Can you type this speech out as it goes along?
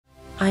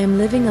I am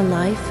living a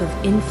life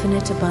of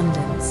infinite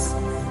abundance.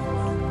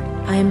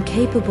 I am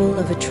capable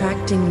of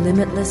attracting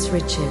limitless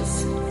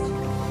riches.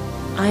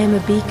 I am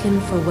a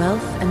beacon for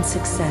wealth and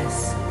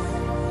success.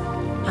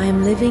 I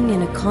am living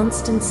in a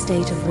constant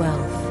state of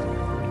wealth.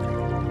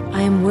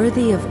 I am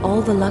worthy of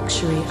all the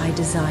luxury I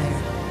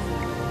desire.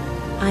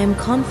 I am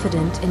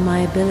confident in my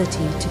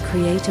ability to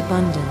create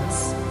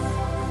abundance.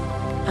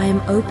 I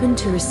am open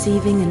to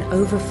receiving an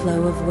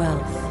overflow of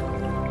wealth.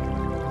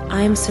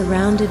 I am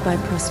surrounded by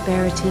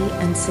prosperity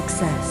and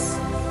success.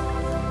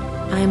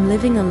 I am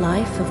living a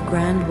life of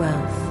grand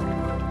wealth.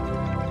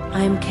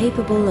 I am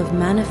capable of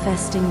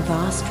manifesting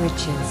vast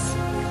riches.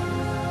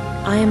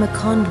 I am a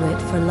conduit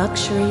for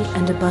luxury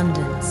and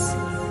abundance.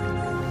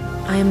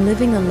 I am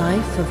living a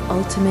life of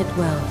ultimate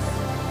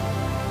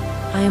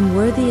wealth. I am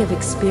worthy of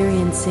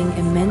experiencing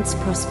immense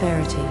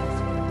prosperity.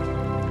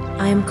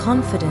 I am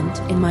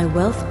confident in my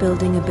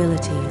wealth-building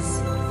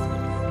abilities.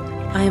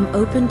 I am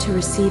open to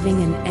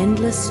receiving an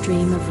endless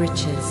stream of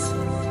riches.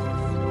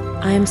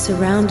 I am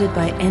surrounded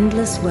by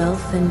endless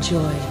wealth and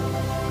joy.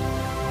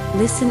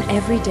 Listen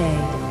every day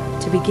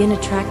to begin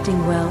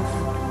attracting wealth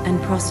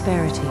and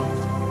prosperity.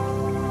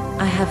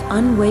 I have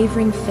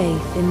unwavering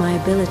faith in my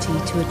ability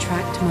to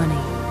attract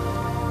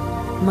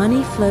money.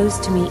 Money flows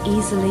to me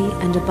easily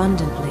and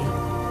abundantly.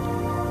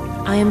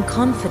 I am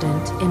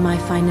confident in my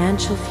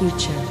financial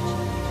future.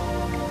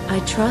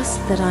 I trust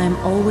that I am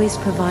always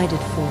provided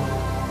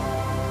for.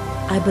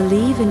 I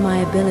believe in my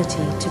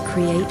ability to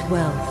create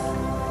wealth.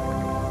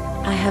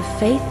 I have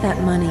faith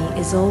that money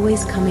is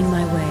always coming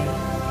my way.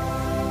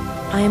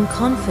 I am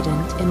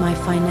confident in my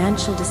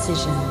financial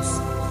decisions.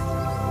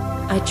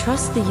 I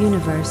trust the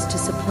universe to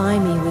supply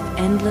me with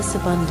endless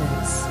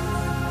abundance.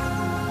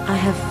 I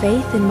have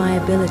faith in my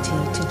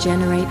ability to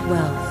generate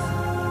wealth.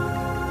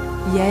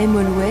 I am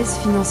always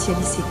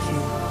financially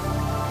secure.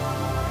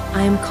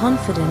 I am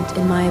confident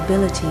in my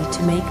ability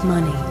to make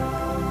money.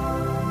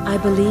 I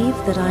believe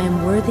that I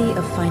am worthy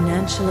of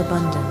financial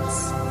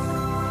abundance.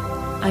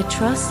 I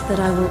trust that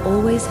I will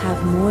always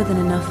have more than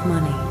enough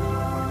money.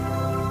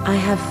 I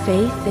have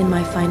faith in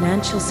my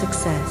financial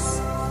success.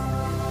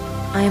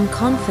 I am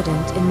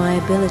confident in my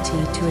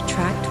ability to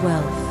attract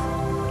wealth.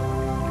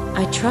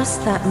 I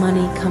trust that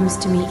money comes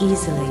to me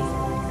easily.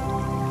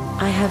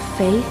 I have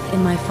faith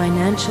in my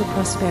financial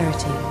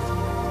prosperity.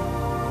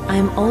 I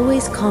am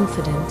always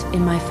confident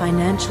in my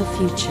financial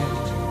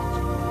future.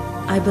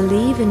 I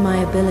believe in my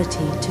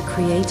ability to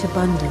create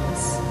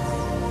abundance.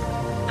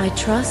 I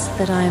trust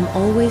that I am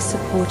always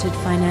supported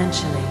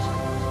financially.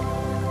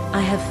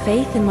 I have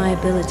faith in my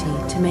ability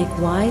to make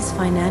wise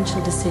financial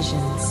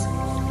decisions.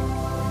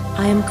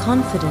 I am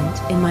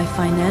confident in my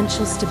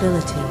financial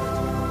stability.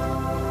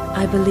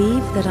 I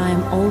believe that I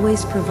am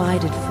always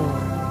provided for.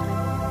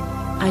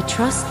 I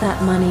trust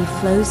that money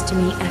flows to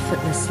me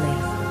effortlessly.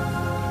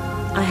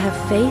 I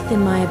have faith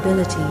in my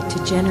ability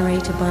to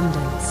generate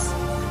abundance.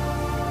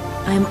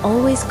 I am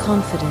always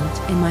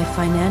confident in my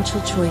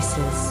financial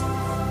choices.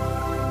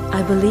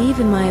 I believe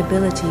in my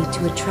ability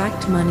to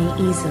attract money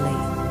easily.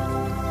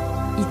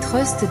 I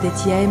trust that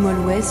I am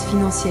always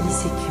financially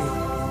secure.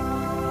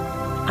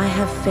 I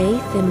have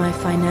faith in my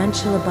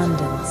financial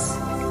abundance.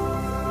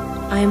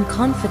 I am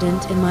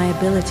confident in my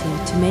ability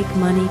to make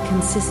money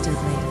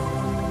consistently.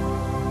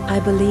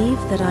 I believe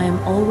that I am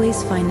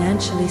always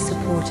financially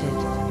supported.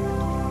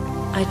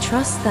 I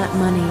trust that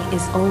money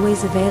is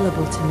always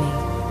available to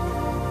me.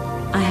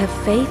 I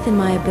have faith in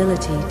my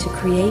ability to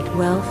create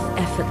wealth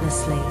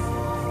effortlessly.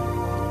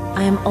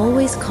 I am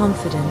always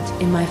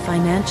confident in my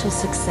financial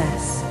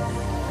success.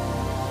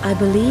 I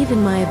believe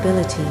in my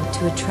ability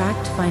to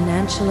attract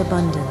financial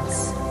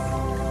abundance.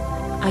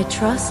 I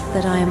trust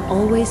that I am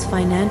always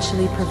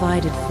financially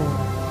provided for.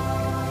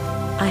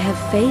 I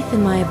have faith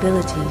in my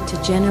ability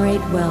to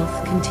generate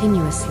wealth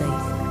continuously.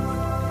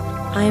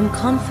 I am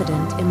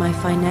confident in my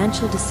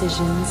financial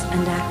decisions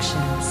and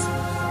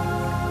actions.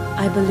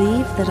 I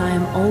believe that I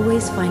am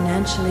always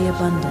financially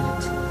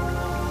abundant.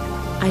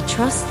 I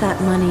trust that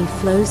money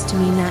flows to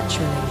me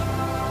naturally.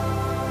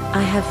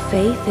 I have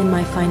faith in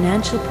my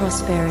financial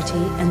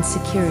prosperity and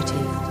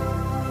security.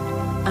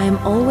 I am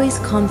always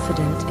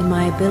confident in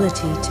my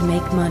ability to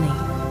make money.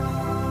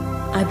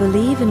 I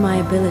believe in my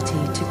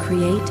ability to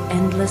create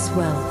endless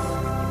wealth.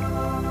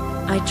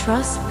 I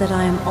trust that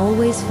I am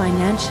always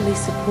financially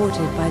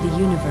supported by the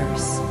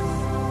universe.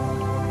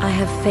 I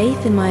have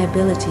faith in my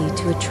ability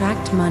to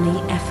attract money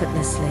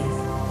effortlessly.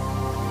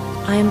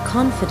 I am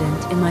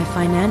confident in my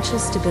financial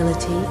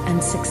stability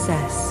and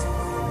success.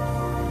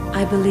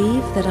 I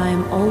believe that I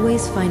am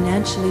always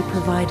financially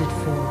provided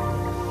for.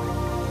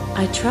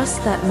 I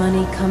trust that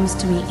money comes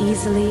to me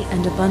easily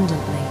and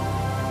abundantly.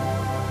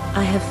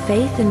 I have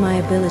faith in my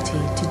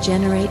ability to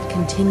generate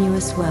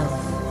continuous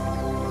wealth.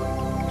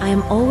 I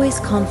am always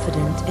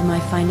confident in my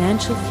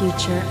financial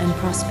future and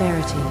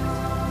prosperity.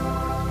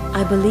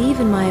 I believe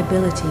in my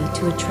ability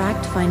to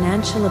attract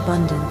financial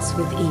abundance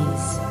with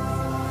ease.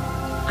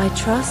 I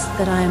trust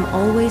that I am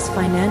always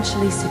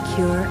financially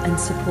secure and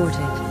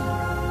supported.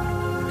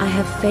 I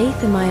have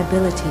faith in my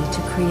ability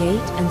to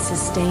create and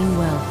sustain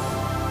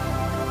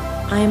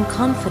wealth. I am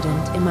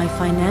confident in my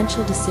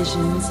financial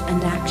decisions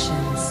and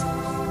actions.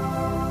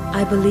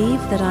 I believe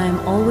that I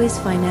am always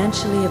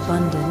financially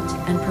abundant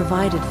and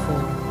provided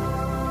for.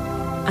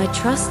 I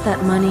trust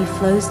that money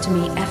flows to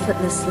me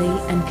effortlessly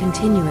and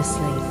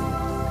continuously.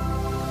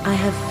 I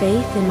have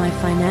faith in my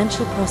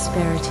financial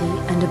prosperity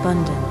and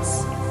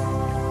abundance.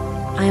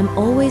 I am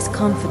always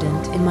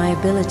confident in my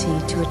ability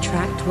to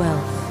attract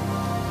wealth.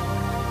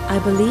 I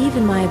believe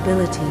in my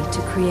ability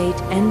to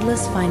create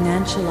endless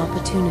financial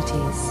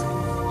opportunities.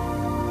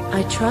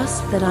 I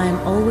trust that I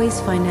am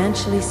always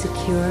financially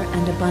secure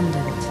and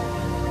abundant.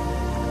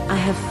 I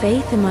have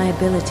faith in my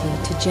ability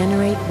to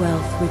generate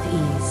wealth with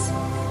ease.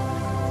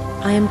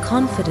 I am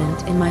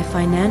confident in my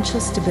financial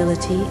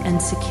stability and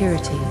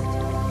security.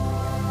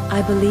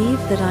 I believe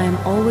that I am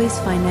always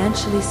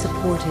financially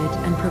supported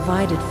and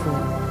provided for.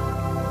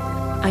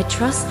 I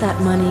trust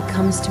that money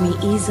comes to me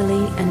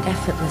easily and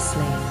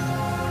effortlessly.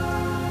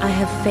 I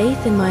have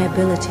faith in my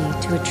ability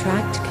to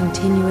attract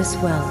continuous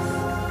wealth.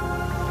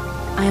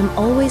 I am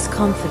always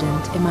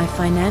confident in my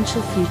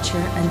financial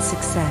future and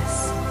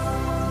success.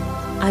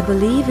 I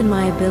believe in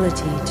my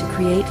ability to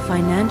create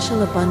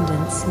financial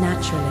abundance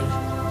naturally.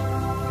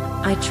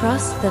 I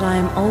trust that I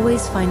am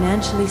always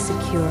financially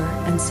secure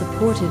and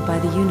supported by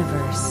the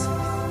universe.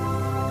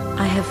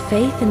 I have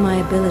faith in my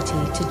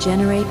ability to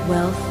generate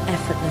wealth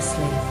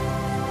effortlessly.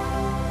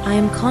 I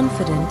am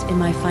confident in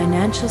my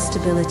financial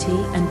stability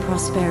and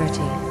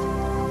prosperity.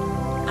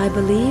 I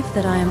believe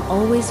that I am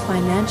always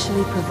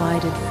financially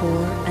provided for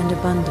and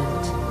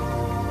abundant.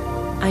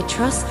 I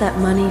trust that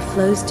money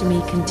flows to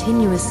me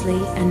continuously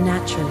and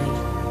naturally.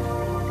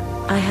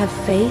 I have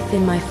faith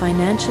in my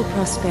financial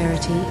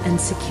prosperity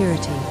and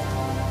security.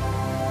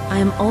 I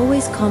am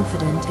always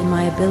confident in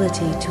my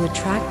ability to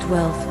attract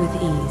wealth with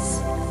ease.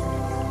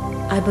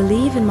 I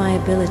believe in my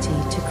ability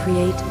to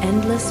create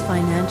endless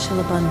financial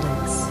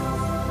abundance.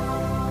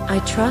 I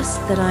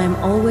trust that I am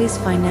always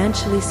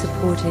financially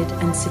supported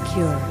and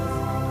secure.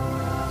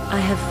 I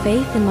have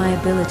faith in my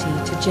ability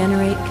to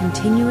generate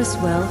continuous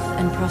wealth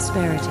and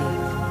prosperity.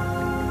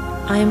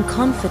 I am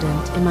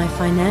confident in my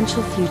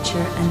financial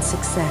future and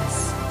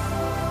success.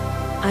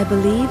 I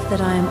believe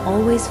that I am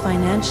always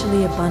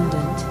financially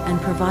abundant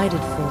and provided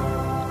for.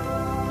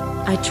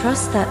 I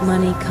trust that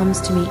money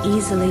comes to me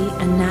easily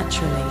and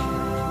naturally.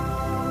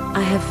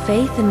 I have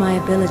faith in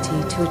my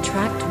ability to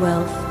attract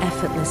wealth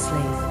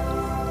effortlessly.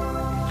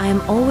 I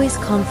am always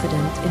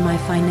confident in my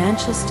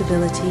financial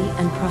stability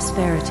and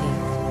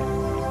prosperity.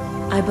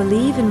 I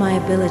believe in my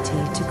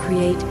ability to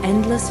create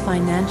endless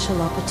financial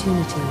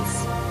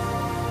opportunities.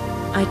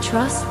 I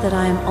trust that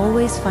I am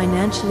always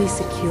financially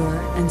secure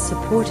and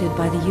supported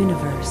by the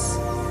universe.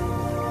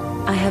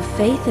 I have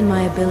faith in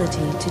my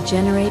ability to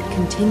generate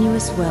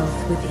continuous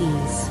wealth with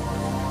ease.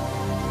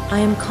 I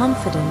am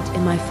confident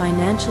in my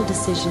financial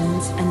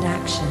decisions and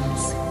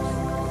actions.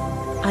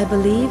 I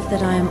believe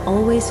that I am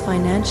always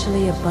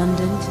financially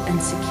abundant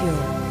and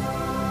secure.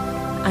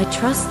 I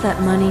trust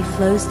that money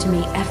flows to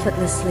me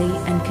effortlessly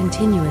and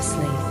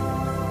continuously.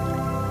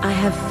 I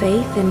have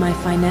faith in my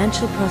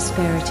financial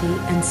prosperity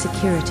and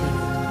security.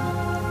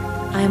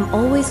 I am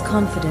always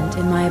confident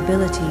in my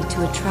ability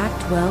to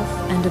attract wealth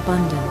and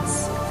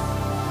abundance.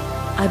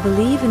 I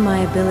believe in my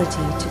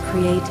ability to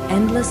create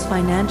endless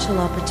financial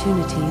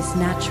opportunities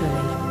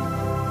naturally.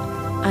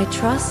 I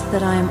trust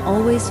that I am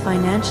always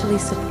financially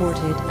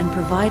supported and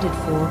provided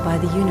for by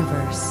the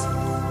universe.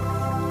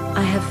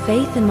 I have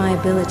faith in my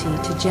ability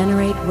to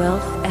generate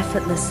wealth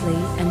effortlessly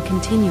and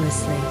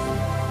continuously.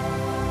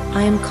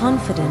 I am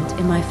confident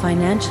in my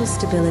financial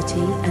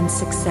stability and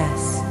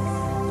success.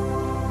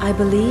 I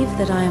believe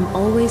that I am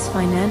always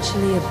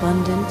financially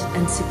abundant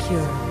and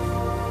secure.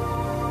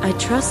 I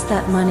trust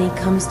that money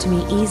comes to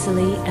me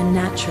easily and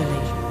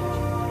naturally.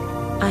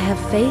 I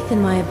have faith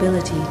in my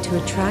ability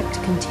to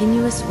attract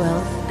continuous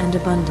wealth and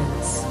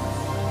abundance.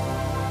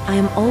 I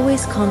am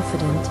always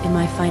confident in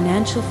my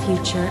financial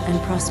future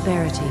and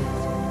prosperity.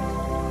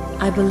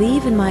 I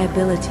believe in my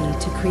ability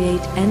to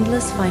create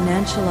endless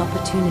financial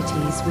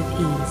opportunities with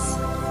ease.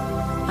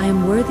 I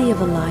am worthy of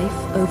a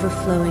life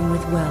overflowing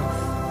with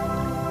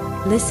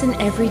wealth. Listen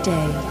every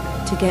day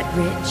to get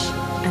rich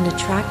and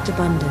attract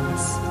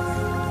abundance.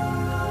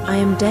 I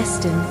am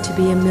destined to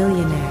be a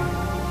millionaire.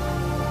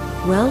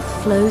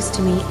 Wealth flows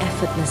to me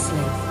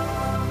effortlessly.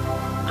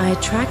 I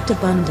attract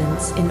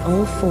abundance in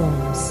all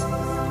forms.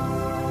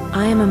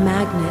 I am a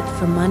magnet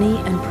for money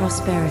and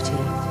prosperity.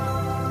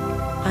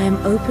 I am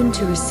open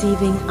to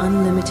receiving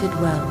unlimited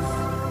wealth.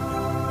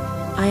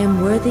 I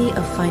am worthy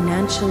of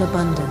financial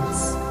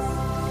abundance.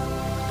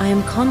 I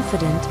am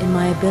confident in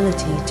my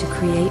ability to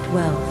create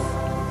wealth.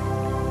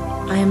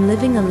 I am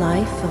living a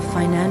life of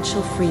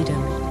financial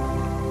freedom.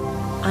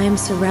 I am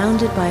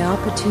surrounded by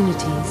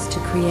opportunities to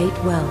create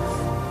wealth.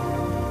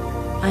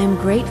 I am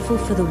grateful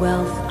for the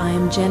wealth I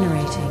am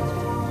generating.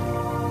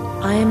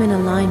 I am in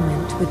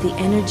alignment with the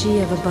energy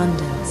of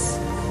abundance.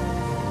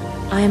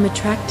 I am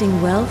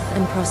attracting wealth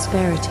and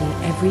prosperity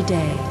every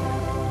day.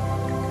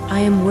 I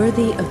am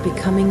worthy of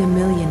becoming a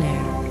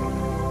millionaire.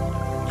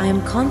 I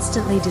am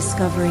constantly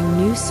discovering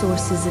new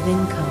sources of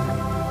income.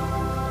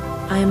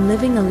 I am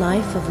living a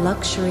life of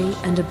luxury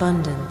and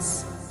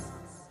abundance.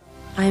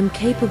 I am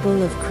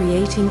capable of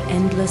creating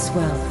endless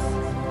wealth.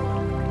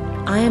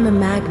 I am a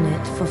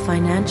magnet for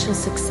financial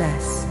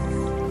success.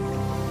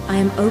 I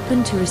am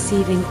open to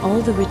receiving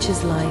all the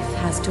riches life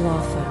has to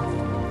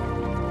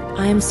offer.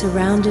 I am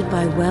surrounded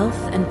by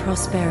wealth and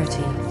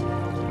prosperity.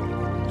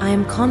 I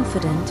am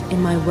confident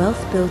in my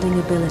wealth-building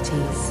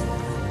abilities.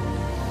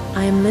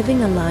 I am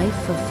living a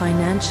life of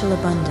financial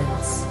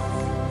abundance.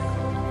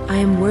 I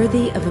am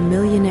worthy of a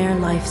millionaire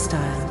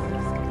lifestyle.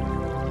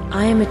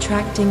 I am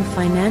attracting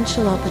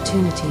financial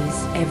opportunities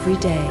every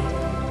day.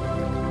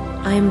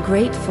 I am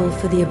grateful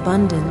for the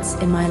abundance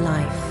in my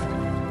life.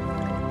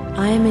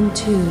 I am in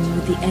tune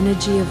with the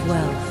energy of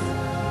wealth.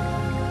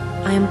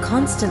 I am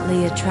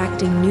constantly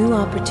attracting new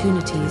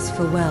opportunities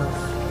for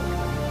wealth.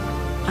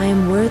 I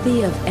am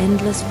worthy of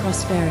endless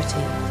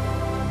prosperity.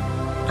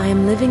 I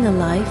am living a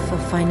life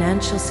of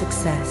financial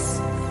success.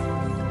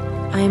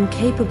 I am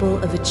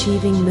capable of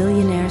achieving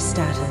millionaire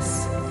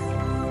status.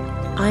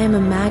 I am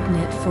a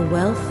magnet for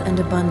wealth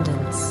and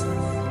abundance.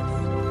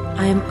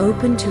 I am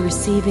open to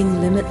receiving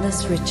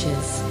limitless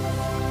riches.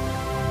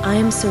 I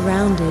am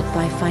surrounded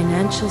by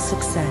financial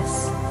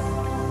success.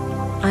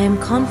 I am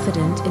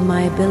confident in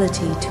my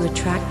ability to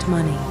attract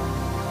money.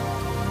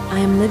 I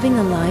am living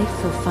a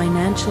life of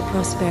financial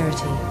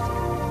prosperity.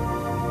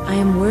 I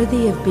am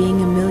worthy of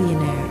being a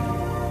millionaire.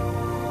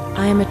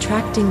 I am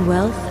attracting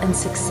wealth and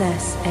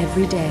success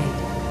every day.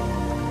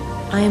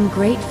 I am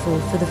grateful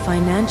for the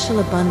financial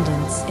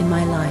abundance in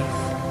my life.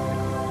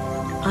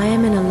 I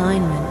am in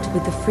alignment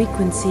with the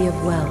frequency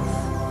of wealth.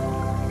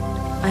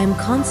 I am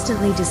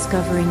constantly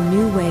discovering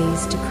new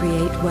ways to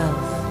create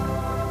wealth.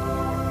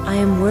 I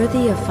am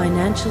worthy of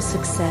financial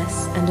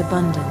success and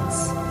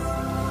abundance.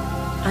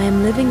 I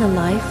am living a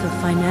life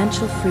of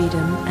financial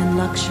freedom and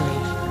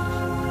luxury.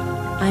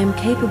 I am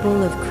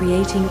capable of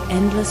creating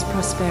endless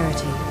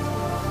prosperity.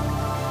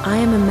 I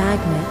am a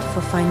magnet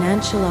for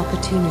financial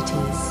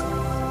opportunities.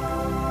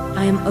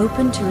 I am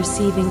open to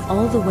receiving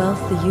all the wealth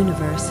the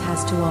universe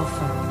has to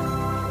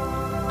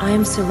offer. I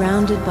am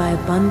surrounded by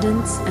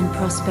abundance and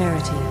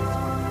prosperity.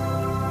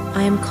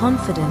 I am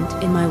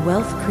confident in my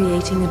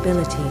wealth-creating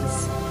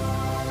abilities.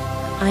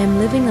 I am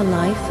living a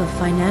life of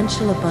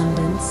financial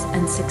abundance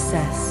and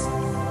success.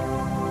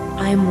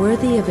 I am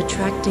worthy of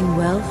attracting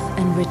wealth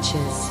and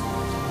riches.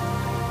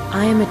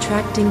 I am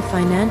attracting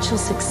financial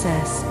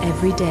success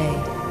every day.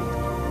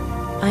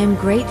 I am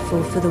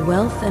grateful for the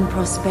wealth and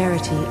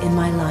prosperity in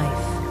my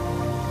life.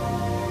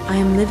 I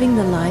am living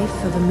the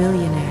life of a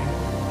millionaire.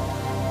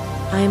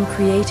 I am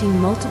creating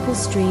multiple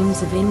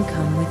streams of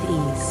income with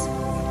ease.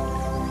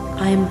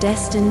 I am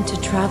destined to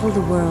travel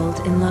the world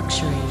in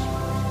luxury.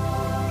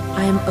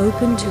 I am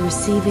open to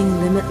receiving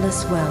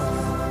limitless wealth.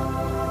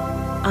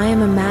 I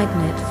am a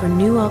magnet for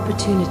new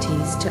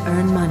opportunities to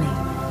earn money.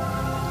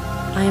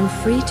 I am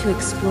free to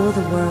explore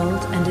the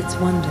world and its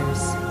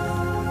wonders.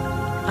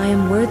 I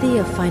am worthy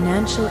of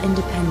financial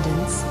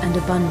independence and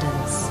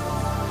abundance.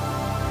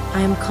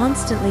 I am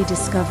constantly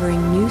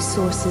discovering new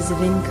sources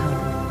of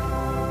income.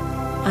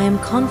 I am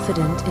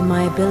confident in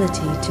my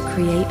ability to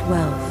create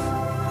wealth.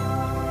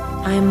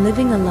 I am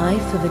living a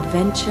life of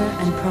adventure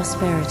and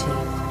prosperity.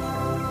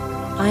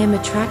 I am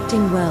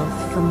attracting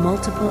wealth from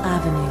multiple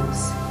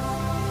avenues.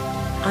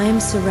 I am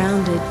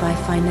surrounded by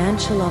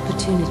financial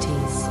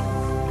opportunities.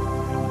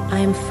 I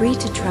am free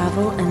to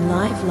travel and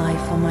live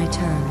life on my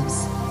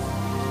terms.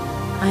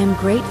 I am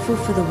grateful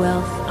for the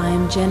wealth I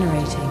am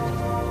generating.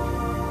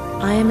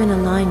 I am in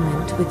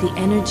alignment with the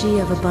energy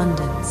of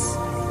abundance.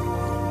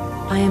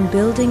 I am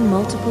building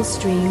multiple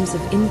streams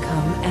of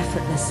income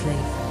effortlessly.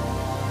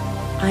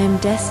 I am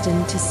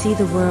destined to see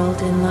the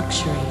world in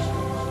luxury.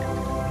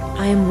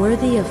 I am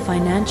worthy of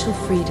financial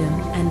freedom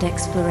and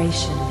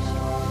exploration.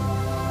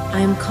 I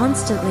am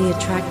constantly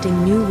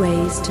attracting new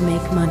ways to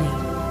make money.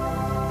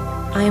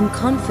 I am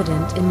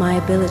confident in my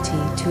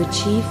ability to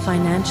achieve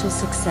financial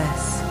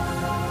success.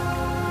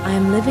 I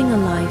am living a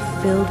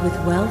life filled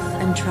with wealth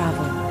and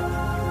travel.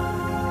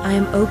 I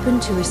am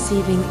open to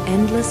receiving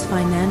endless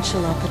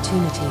financial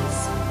opportunities.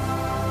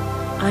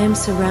 I am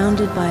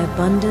surrounded by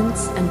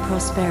abundance and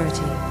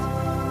prosperity.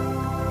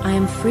 I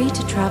am free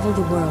to travel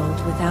the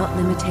world without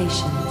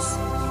limitations.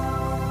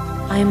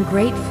 I am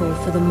grateful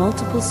for the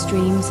multiple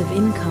streams of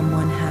income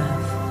one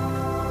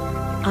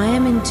have. I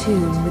am in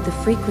tune with the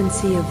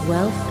frequency of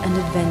wealth and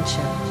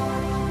adventure.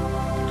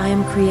 I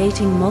am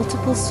creating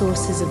multiple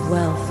sources of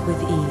wealth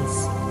with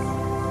ease.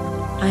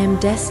 I am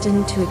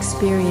destined to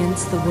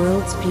experience the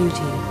world's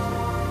beauty.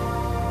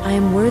 I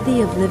am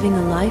worthy of living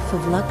a life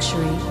of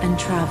luxury and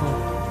travel.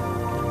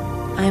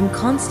 I am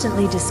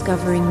constantly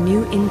discovering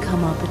new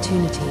income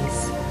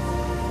opportunities.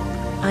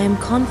 I am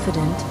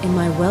confident in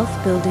my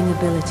wealth-building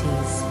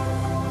abilities.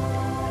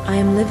 I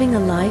am living a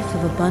life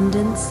of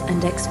abundance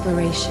and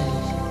exploration.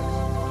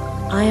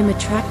 I am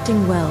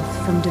attracting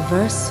wealth from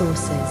diverse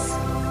sources.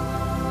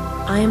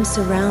 I am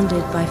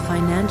surrounded by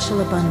financial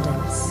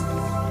abundance.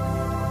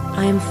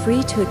 I am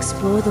free to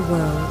explore the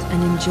world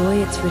and enjoy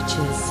its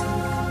riches.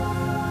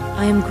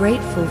 I am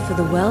grateful for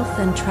the wealth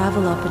and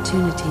travel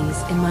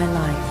opportunities in my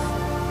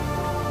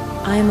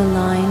life. I am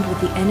aligned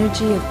with the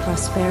energy of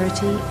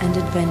prosperity and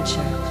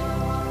adventure.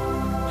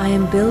 I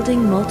am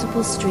building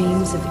multiple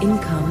streams of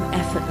income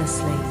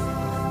effortlessly.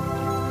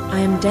 I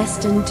am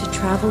destined to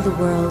travel the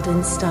world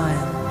in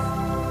style.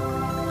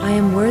 I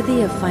am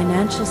worthy of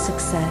financial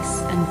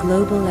success and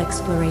global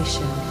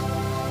exploration.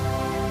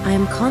 I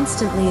am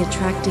constantly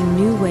attracting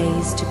new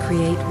ways to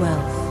create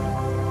wealth.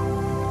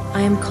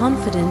 I am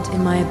confident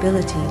in my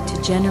ability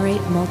to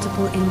generate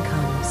multiple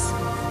incomes.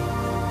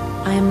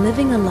 I am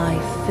living a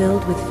life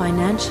filled with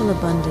financial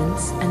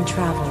abundance and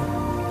travel.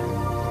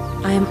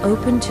 I am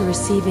open to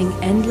receiving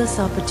endless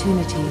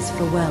opportunities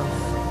for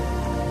wealth.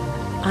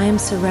 I am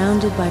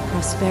surrounded by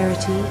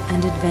prosperity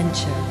and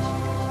adventure.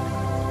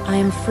 I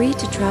am free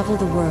to travel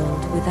the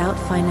world without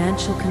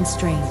financial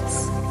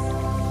constraints.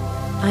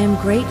 I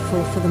am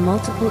grateful for the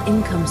multiple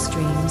income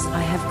streams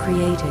I have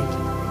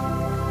created.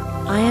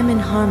 I am in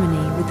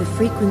harmony with the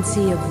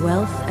frequency of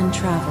wealth and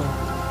travel.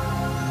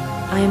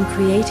 I am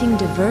creating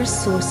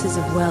diverse sources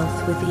of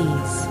wealth with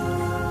ease.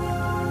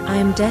 I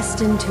am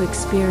destined to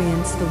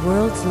experience the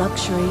world's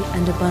luxury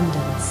and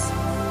abundance.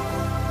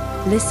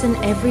 Listen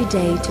every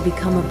day to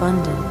become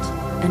abundant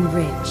and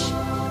rich.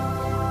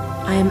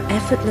 I am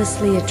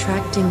effortlessly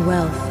attracting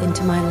wealth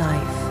into my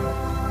life.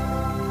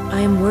 I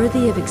am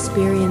worthy of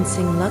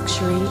experiencing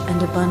luxury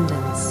and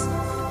abundance.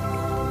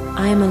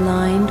 I am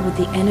aligned with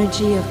the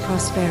energy of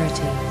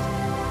prosperity.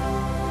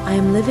 I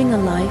am living a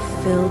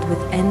life filled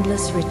with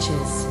endless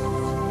riches.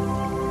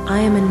 I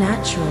am a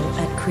natural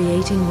at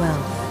creating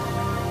wealth.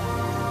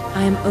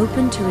 I am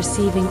open to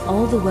receiving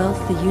all the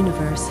wealth the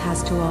universe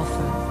has to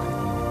offer.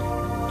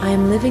 I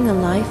am living a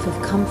life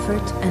of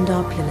comfort and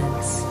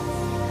opulence.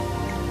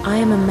 I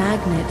am a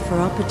magnet for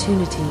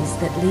opportunities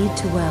that lead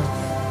to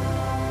wealth.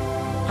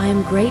 I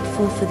am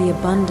grateful for the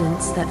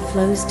abundance that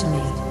flows to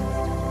me.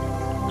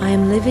 I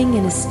am living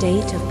in a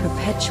state of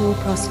perpetual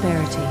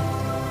prosperity.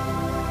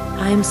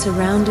 I am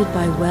surrounded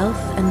by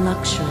wealth and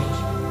luxury.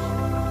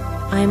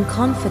 I am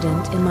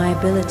confident in my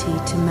ability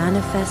to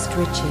manifest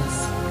riches.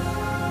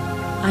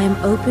 I am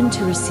open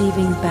to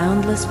receiving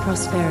boundless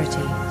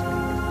prosperity.